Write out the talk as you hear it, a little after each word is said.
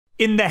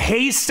In the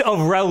haste of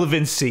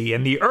relevancy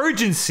and the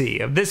urgency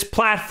of this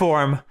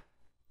platform,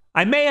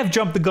 I may have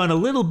jumped the gun a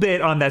little bit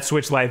on that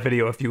Switch Lite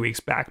video a few weeks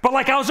back, but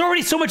like I was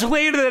already so much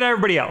later than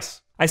everybody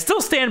else. I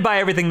still stand by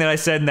everything that I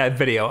said in that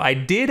video. I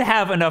did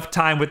have enough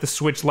time with the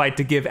Switch Lite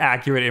to give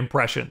accurate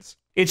impressions.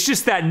 It's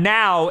just that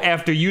now,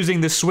 after using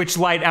the Switch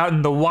Lite out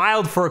in the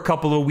wild for a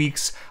couple of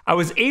weeks, I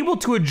was able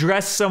to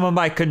address some of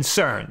my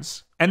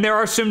concerns. And there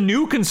are some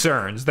new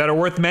concerns that are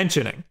worth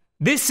mentioning.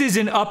 This is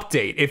an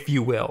update, if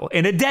you will,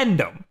 an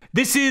addendum.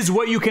 This is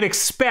what you can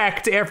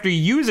expect after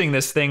using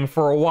this thing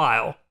for a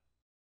while.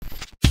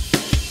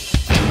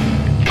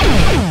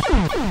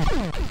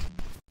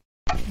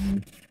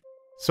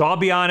 So I'll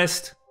be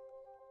honest,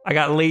 I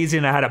got lazy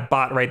and I had a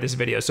bot write this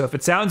video, so if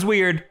it sounds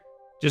weird,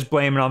 just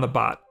blame it on the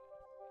bot.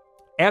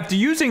 After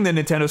using the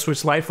Nintendo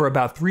Switch Lite for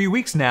about 3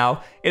 weeks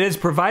now, it has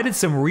provided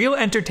some real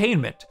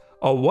entertainment.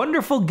 A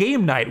wonderful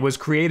game night was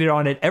created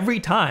on it every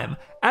time,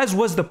 as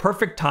was the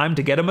perfect time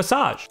to get a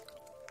massage.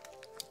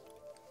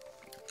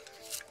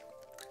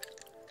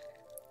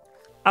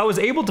 I was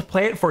able to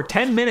play it for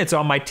 10 minutes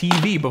on my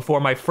TV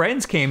before my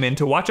friends came in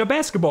to watch a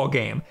basketball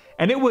game,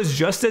 and it was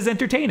just as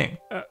entertaining.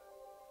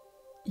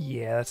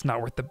 Yeah, that's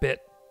not worth the bit.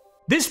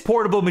 This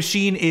portable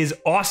machine is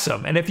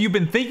awesome, and if you've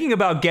been thinking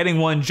about getting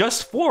one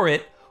just for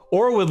it,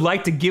 or would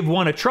like to give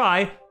one a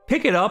try,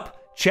 pick it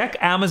up, check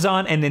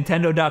Amazon and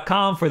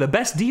Nintendo.com for the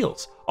best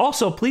deals.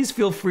 Also, please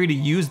feel free to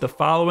use the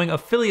following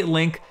affiliate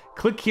link,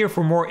 click here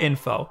for more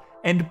info,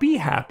 and be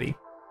happy.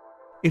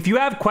 If you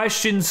have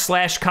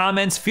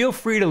questions/comments, feel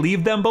free to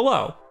leave them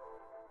below.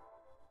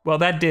 Well,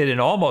 that did an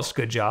almost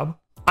good job.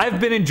 I've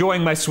been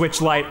enjoying my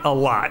Switch Lite a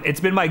lot. It's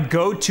been my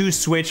go-to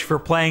Switch for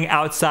playing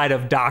outside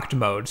of docked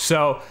mode,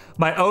 so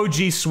my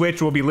OG Switch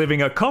will be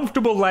living a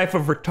comfortable life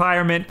of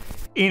retirement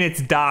in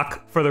its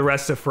dock for the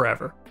rest of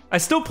forever. I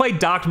still play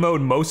docked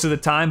mode most of the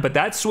time, but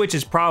that Switch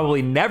is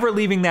probably never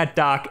leaving that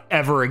dock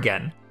ever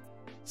again.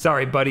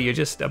 Sorry, buddy, you're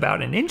just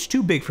about an inch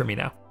too big for me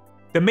now.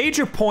 The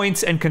major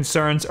points and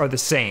concerns are the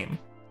same.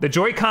 The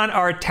Joy-Con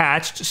are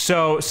attached,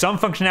 so some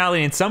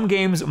functionality in some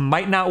games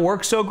might not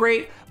work so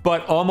great,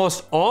 but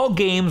almost all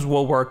games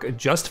will work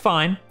just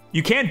fine.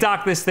 You can't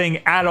dock this thing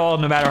at all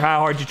no matter how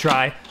hard you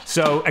try,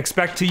 so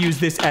expect to use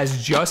this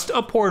as just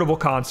a portable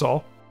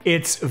console.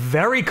 It's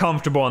very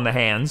comfortable in the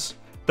hands.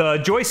 The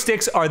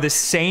joysticks are the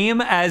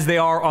same as they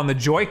are on the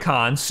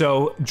Joy-Con,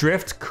 so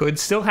drift could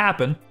still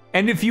happen.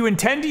 And if you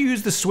intend to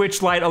use the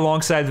Switch Lite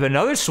alongside of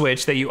another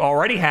Switch that you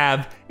already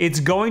have, it's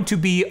going to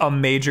be a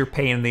major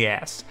pain in the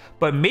ass.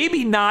 But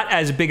maybe not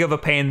as big of a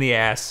pain in the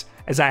ass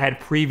as I had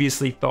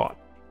previously thought.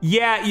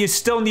 Yeah, you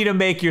still need to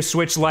make your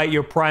Switch Lite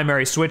your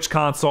primary Switch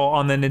console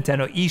on the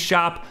Nintendo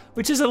eShop,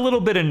 which is a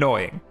little bit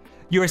annoying.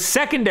 Your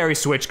secondary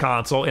Switch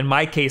console, in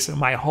my case,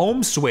 my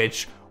home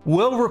Switch,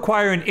 will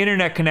require an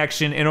internet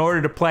connection in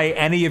order to play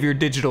any of your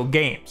digital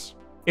games.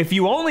 If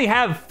you only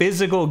have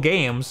physical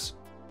games,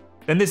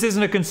 then this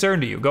isn't a concern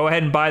to you. Go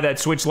ahead and buy that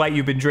Switch Lite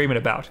you've been dreaming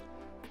about.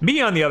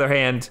 Me, on the other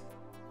hand,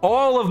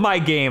 all of my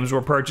games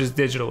were purchased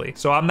digitally,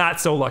 so I'm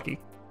not so lucky.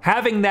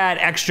 Having that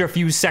extra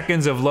few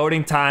seconds of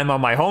loading time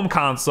on my home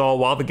console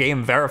while the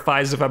game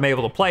verifies if I'm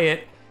able to play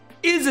it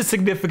is a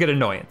significant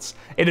annoyance.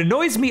 It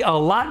annoys me a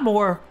lot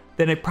more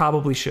than it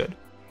probably should.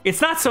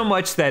 It's not so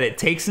much that it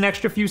takes an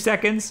extra few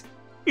seconds,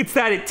 it's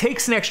that it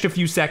takes an extra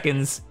few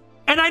seconds,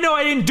 and I know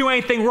I didn't do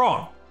anything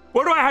wrong.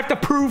 What do I have to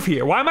prove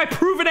here? Why am I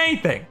proving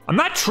anything? I'm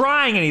not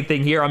trying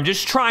anything here, I'm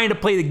just trying to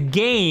play the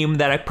game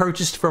that I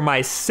purchased for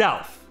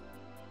myself.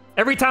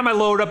 Every time I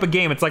load up a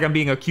game, it's like I'm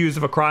being accused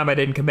of a crime I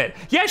didn't commit.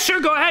 Yeah, sure,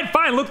 go ahead,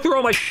 fine, look through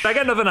all my shit. I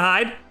got nothing to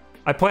hide.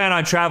 I plan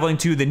on traveling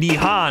to the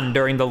Nihon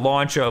during the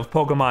launch of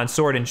Pokemon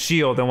Sword and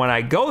Shield, and when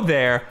I go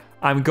there,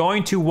 I'm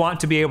going to want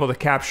to be able to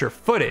capture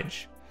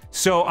footage.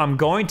 So I'm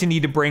going to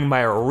need to bring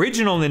my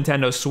original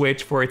Nintendo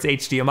Switch for its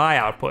HDMI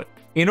output.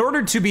 In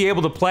order to be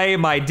able to play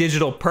my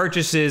digital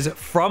purchases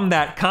from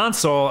that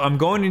console, I'm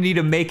going to need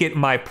to make it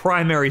my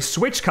primary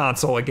Switch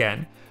console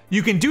again.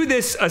 You can do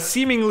this a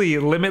seemingly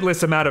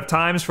limitless amount of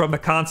times from the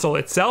console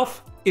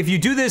itself. If you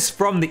do this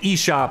from the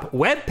eShop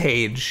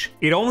webpage,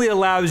 it only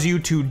allows you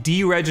to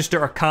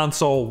deregister a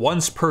console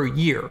once per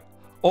year.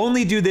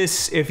 Only do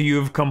this if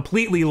you've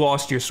completely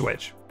lost your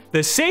Switch.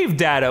 The save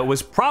data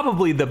was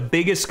probably the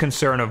biggest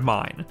concern of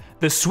mine.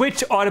 The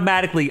Switch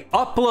automatically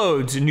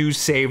uploads new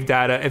save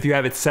data if you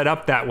have it set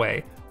up that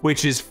way,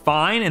 which is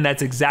fine and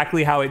that's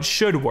exactly how it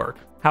should work.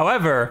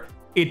 However,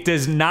 it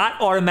does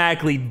not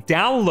automatically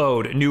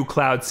download new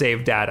cloud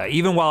save data,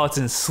 even while it's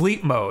in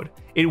sleep mode.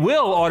 It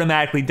will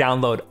automatically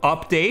download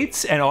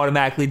updates and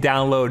automatically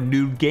download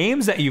new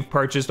games that you've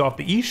purchased off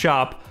the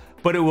eShop,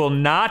 but it will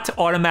not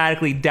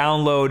automatically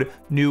download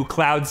new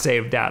cloud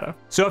save data.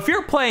 So if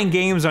you're playing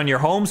games on your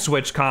home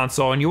Switch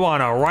console and you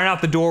wanna run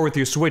out the door with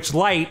your Switch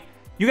Lite,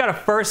 you gotta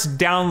first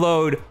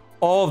download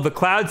all of the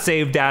cloud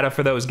save data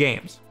for those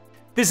games.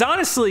 This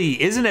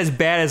honestly isn't as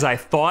bad as I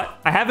thought.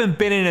 I haven't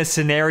been in a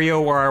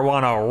scenario where I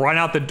wanna run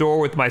out the door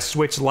with my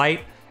Switch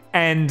Lite,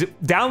 and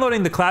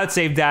downloading the cloud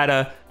save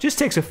data just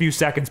takes a few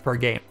seconds per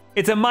game.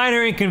 It's a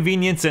minor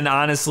inconvenience, and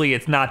honestly,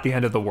 it's not the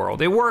end of the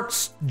world. It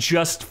works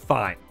just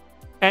fine.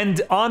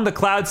 And on the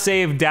cloud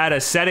save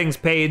data settings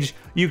page,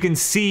 you can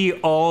see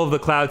all of the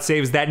cloud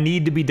saves that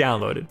need to be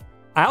downloaded.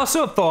 I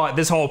also thought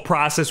this whole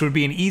process would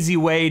be an easy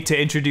way to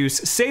introduce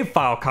save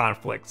file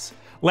conflicts.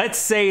 Let's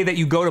say that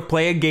you go to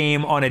play a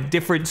game on a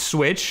different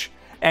Switch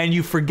and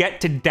you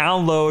forget to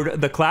download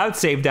the cloud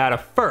save data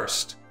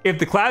first. If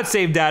the cloud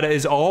save data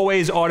is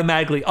always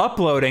automatically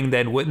uploading,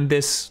 then wouldn't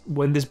this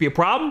be a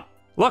problem?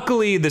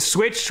 Luckily, the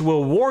Switch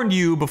will warn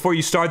you before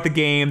you start the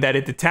game that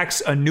it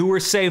detects a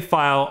newer save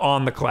file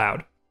on the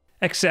cloud.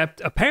 Except,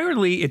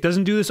 apparently, it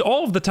doesn't do this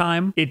all of the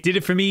time. It did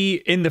it for me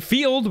in the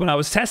field when I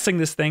was testing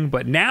this thing,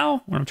 but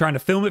now, when I'm trying to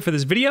film it for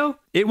this video,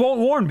 it won't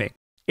warn me.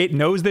 It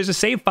knows there's a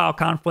save file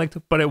conflict,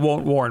 but it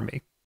won't warn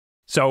me.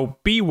 So,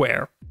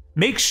 beware.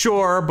 Make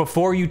sure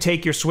before you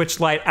take your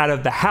Switch Lite out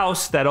of the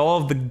house that all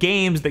of the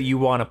games that you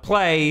want to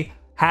play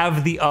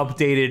have the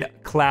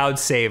updated cloud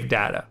save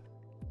data.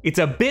 It's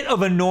a bit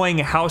of annoying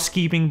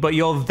housekeeping, but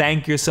you'll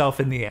thank yourself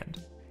in the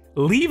end.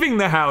 Leaving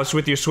the house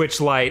with your Switch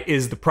Lite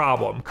is the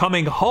problem.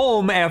 Coming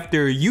home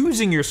after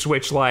using your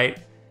Switch Lite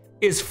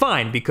is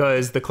fine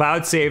because the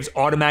cloud saves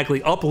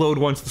automatically upload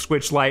once the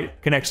Switch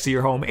Lite connects to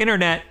your home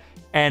internet,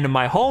 and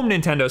my home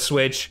Nintendo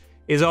Switch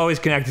is always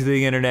connected to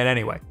the internet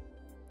anyway.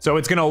 So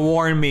it's gonna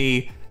warn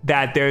me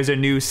that there's a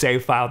new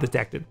save file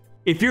detected.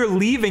 If you're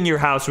leaving your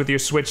house with your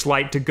Switch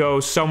Lite to go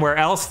somewhere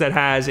else that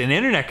has an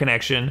internet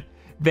connection,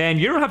 then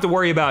you don't have to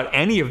worry about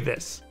any of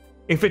this.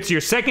 If it's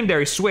your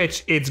secondary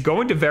Switch, it's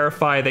going to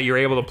verify that you're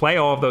able to play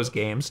all of those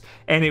games,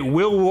 and it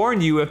will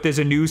warn you if there's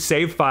a new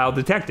save file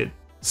detected.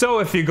 So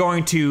if you're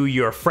going to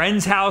your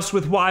friend's house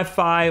with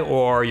Wi-Fi,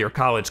 or your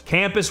college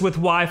campus with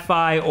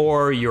Wi-Fi,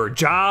 or your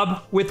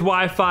job with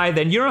Wi-Fi,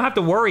 then you don't have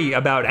to worry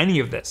about any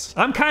of this.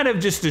 I'm kind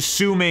of just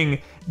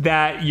assuming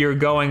that you're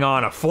going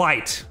on a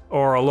flight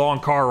or a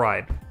long car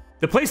ride.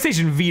 The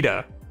PlayStation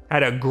Vita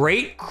had a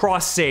great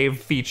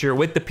cross-save feature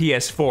with the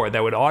PS4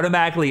 that would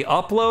automatically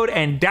upload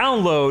and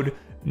download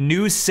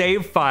new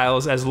save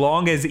files as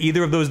long as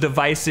either of those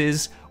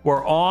devices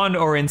were on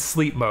or in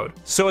sleep mode.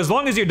 So as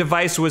long as your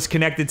device was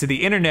connected to the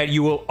internet,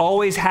 you will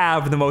always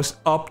have the most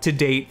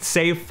up-to-date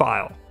save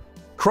file.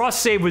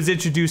 Cross-save was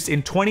introduced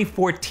in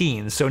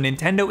 2014, so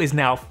Nintendo is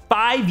now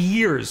 5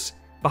 years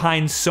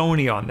behind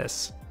Sony on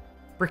this.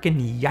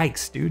 Frickin'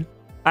 yikes, dude.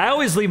 I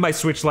always leave my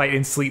Switch Lite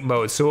in sleep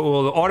mode, so it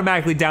will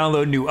automatically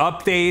download new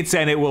updates,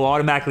 and it will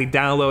automatically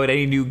download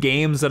any new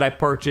games that I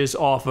purchase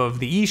off of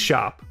the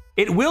eShop.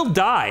 It will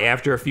die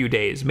after a few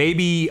days,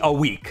 maybe a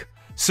week.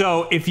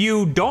 So if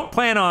you don't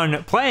plan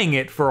on playing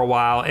it for a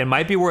while, it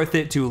might be worth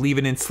it to leave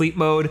it in sleep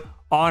mode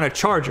on a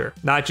charger,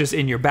 not just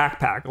in your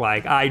backpack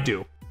like I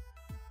do.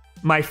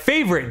 My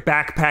favorite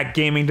backpack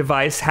gaming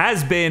device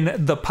has been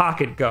the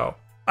Pocket Go.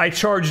 I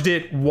charged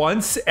it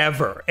once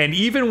ever, and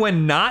even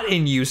when not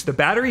in use, the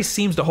battery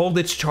seems to hold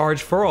its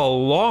charge for a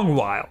long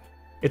while.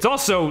 It's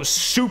also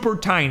super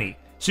tiny,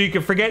 so you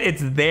can forget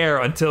it's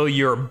there until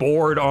you're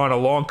bored on a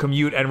long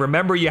commute and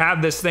remember you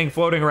have this thing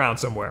floating around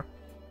somewhere.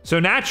 So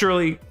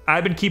naturally,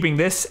 I've been keeping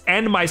this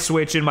and my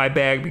Switch in my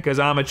bag because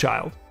I'm a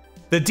child.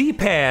 The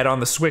D-pad on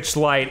the Switch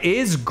Lite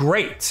is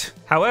great,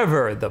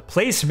 however, the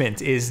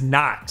placement is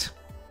not.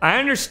 I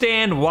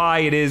understand why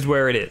it is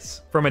where it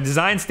is. From a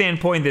design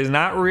standpoint, there's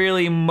not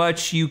really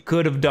much you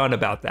could have done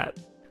about that.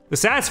 The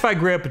Satisfy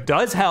grip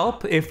does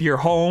help if you're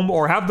home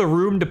or have the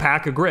room to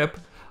pack a grip.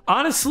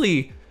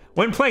 Honestly,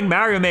 when playing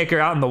Mario Maker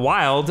out in the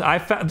wild, I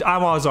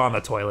was on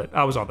the toilet.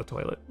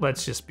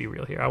 Let's just be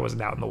real here. I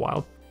wasn't out in the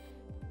wild.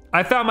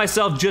 I found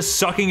myself just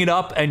sucking it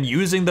up and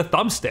using the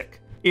thumbstick.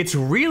 It's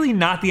really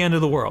not the end of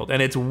the world, and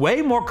it's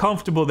way more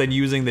comfortable than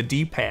using the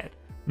D-pad.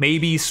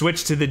 Maybe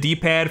switch to the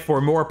D-pad for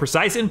more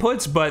precise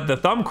inputs, but the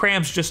thumb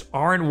cramps just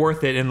aren't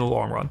worth it in the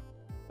long run.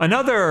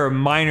 Another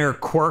minor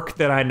quirk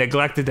that I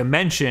neglected to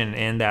mention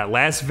in that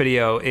last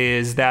video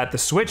is that the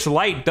Switch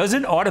Lite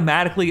doesn't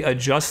automatically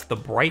adjust the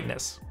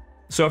brightness.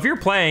 So if you're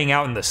playing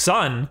out in the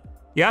sun,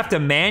 you have to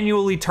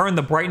manually turn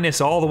the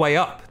brightness all the way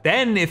up.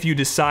 Then if you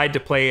decide to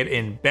play it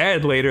in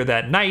bed later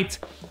that night,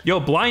 you'll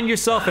blind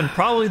yourself and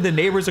probably the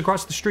neighbors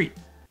across the street.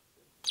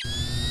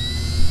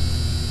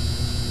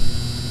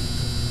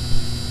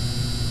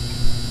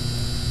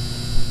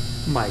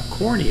 My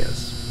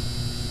corneas.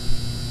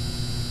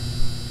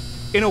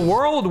 In a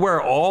world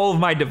where all of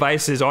my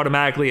devices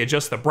automatically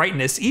adjust the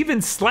brightness,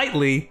 even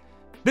slightly,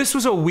 this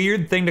was a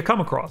weird thing to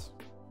come across.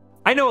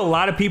 I know a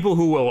lot of people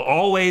who will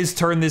always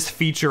turn this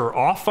feature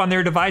off on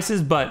their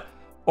devices, but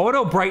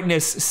auto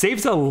brightness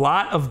saves a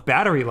lot of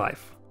battery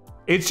life.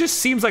 It just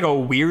seems like a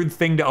weird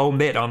thing to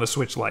omit on the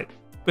Switch Lite.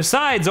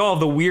 Besides all of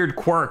the weird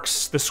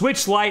quirks, the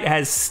Switch Lite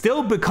has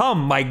still become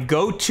my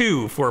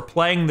go-to for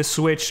playing the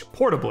Switch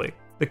portably.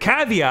 The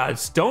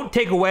caveats don't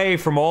take away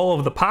from all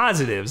of the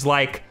positives,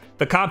 like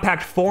the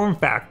compact form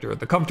factor,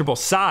 the comfortable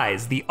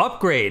size, the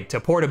upgrade to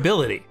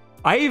portability.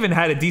 I even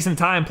had a decent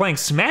time playing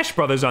Smash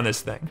Brothers on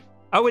this thing.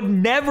 I would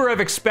never have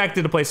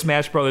expected to play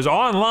Smash Brothers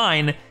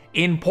online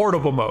in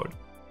portable mode.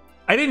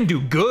 I didn't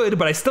do good,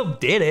 but I still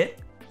did it.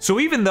 So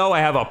even though I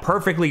have a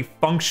perfectly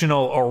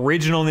functional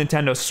original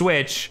Nintendo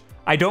Switch,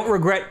 I don't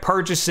regret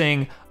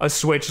purchasing a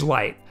Switch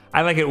Lite.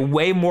 I like it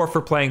way more for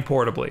playing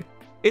portably.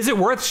 Is it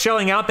worth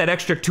shelling out that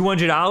extra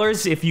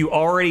 $200 if you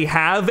already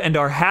have and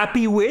are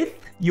happy with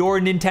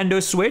your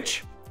Nintendo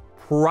Switch?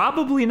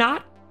 Probably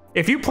not.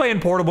 If you play in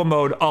portable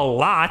mode a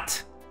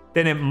lot,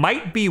 then it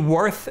might be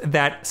worth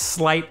that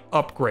slight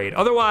upgrade.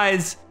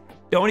 Otherwise,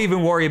 don't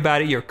even worry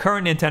about it. Your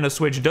current Nintendo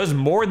Switch does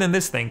more than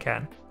this thing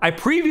can. I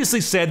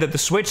previously said that the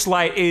Switch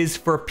Lite is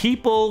for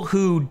people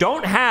who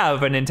don't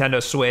have a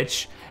Nintendo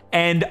Switch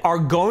and are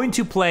going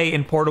to play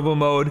in portable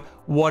mode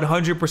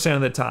 100%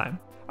 of the time.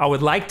 I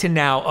would like to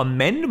now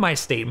amend my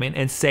statement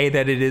and say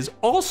that it is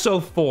also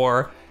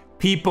for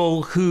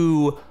people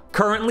who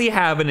currently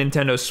have a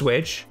Nintendo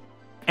Switch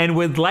and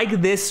would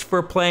like this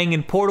for playing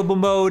in portable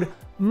mode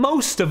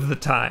most of the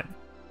time,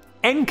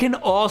 and can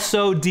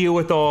also deal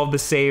with all of the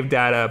save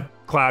data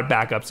cloud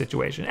backup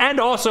situation, and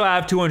also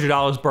have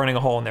 $200 burning a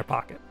hole in their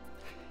pocket.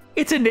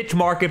 It's a niche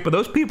market, but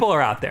those people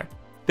are out there.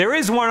 There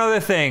is one other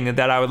thing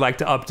that I would like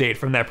to update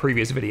from that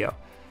previous video.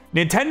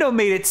 Nintendo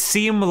made it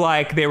seem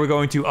like they were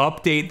going to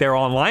update their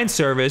online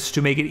service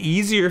to make it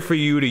easier for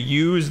you to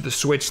use the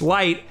Switch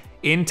Lite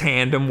in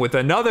tandem with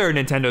another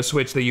Nintendo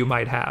Switch that you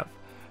might have.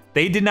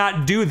 They did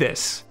not do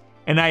this,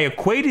 and I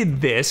equated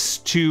this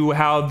to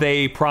how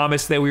they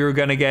promised that we were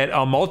going to get a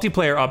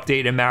multiplayer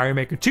update in Mario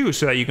Maker 2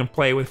 so that you can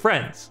play with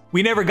friends.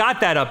 We never got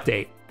that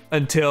update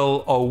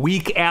until a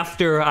week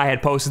after I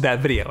had posted that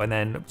video, and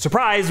then,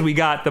 surprise, we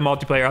got the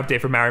multiplayer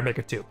update for Mario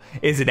Maker 2.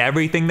 Is it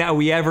everything that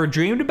we ever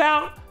dreamed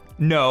about?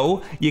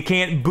 No, you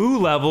can't boo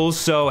levels,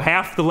 so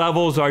half the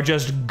levels are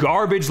just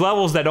garbage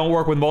levels that don't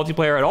work with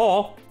multiplayer at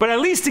all. But at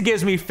least it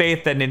gives me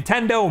faith that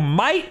Nintendo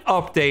might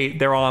update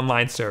their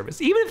online service,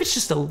 even if it's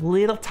just a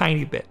little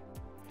tiny bit.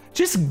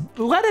 Just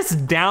let us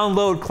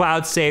download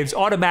cloud saves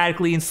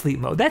automatically in sleep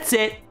mode. That's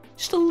it.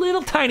 Just a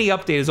little tiny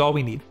update is all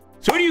we need.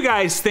 So what do you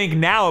guys think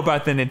now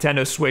about the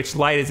Nintendo Switch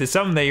Lite? Is it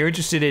something that you're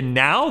interested in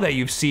now that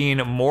you've seen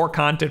more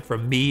content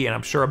from me and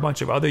I'm sure a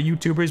bunch of other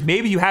YouTubers?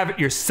 Maybe you have it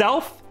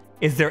yourself.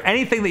 Is there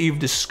anything that you've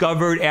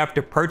discovered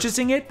after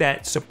purchasing it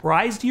that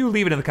surprised you?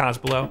 Leave it in the comments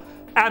below.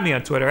 Add me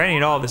on Twitter, any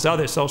and all this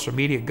other social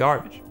media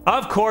garbage.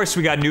 Of course,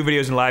 we got new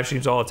videos and live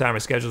streams all the time. Our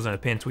schedule's in a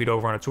pinned tweet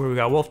over on our Twitter. We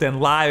got Wulff Den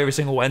live every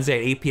single Wednesday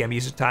at 8 p.m.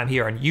 Eastern time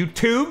here on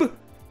YouTube.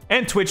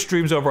 And Twitch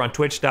streams over on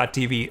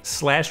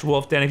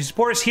twitch.tv/WulffDen. If you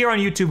support us here on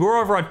YouTube,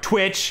 we're over on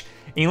Twitch.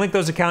 And you link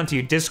those accounts to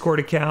your Discord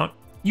account.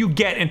 You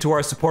get into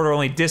our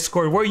supporter-only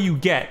Discord where you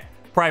get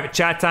private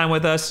chat time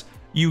with us.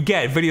 You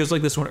get videos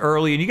like this one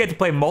early, and you get to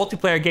play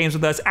multiplayer games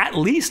with us at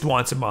least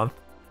once a month.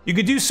 You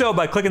can do so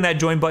by clicking that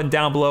join button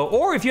down below,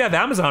 or if you have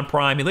Amazon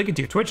Prime, you link it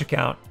to your Twitch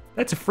account.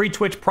 That's a free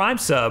Twitch Prime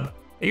sub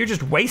that you're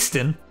just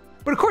wasting.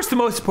 But of course, the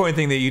most important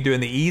thing that you do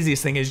and the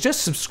easiest thing is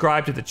just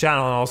subscribe to the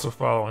channel and also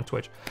follow on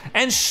Twitch.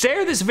 And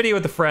share this video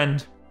with a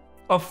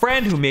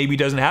friend who maybe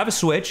doesn't have a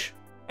Switch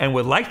and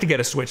would like to get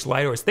a Switch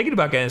Lite, or is thinking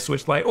about getting a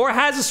Switch Lite, or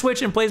has a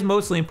Switch and plays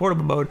mostly in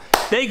portable mode.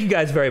 Thank you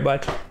guys very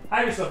much.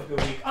 Have yourself a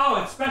good week. Oh,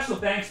 and special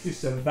thanks to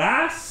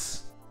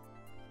Savas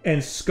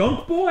and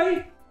Skunk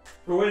Boy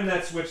for winning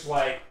that Switch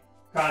Lite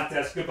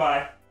contest.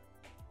 Goodbye.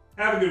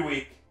 Have a good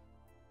week.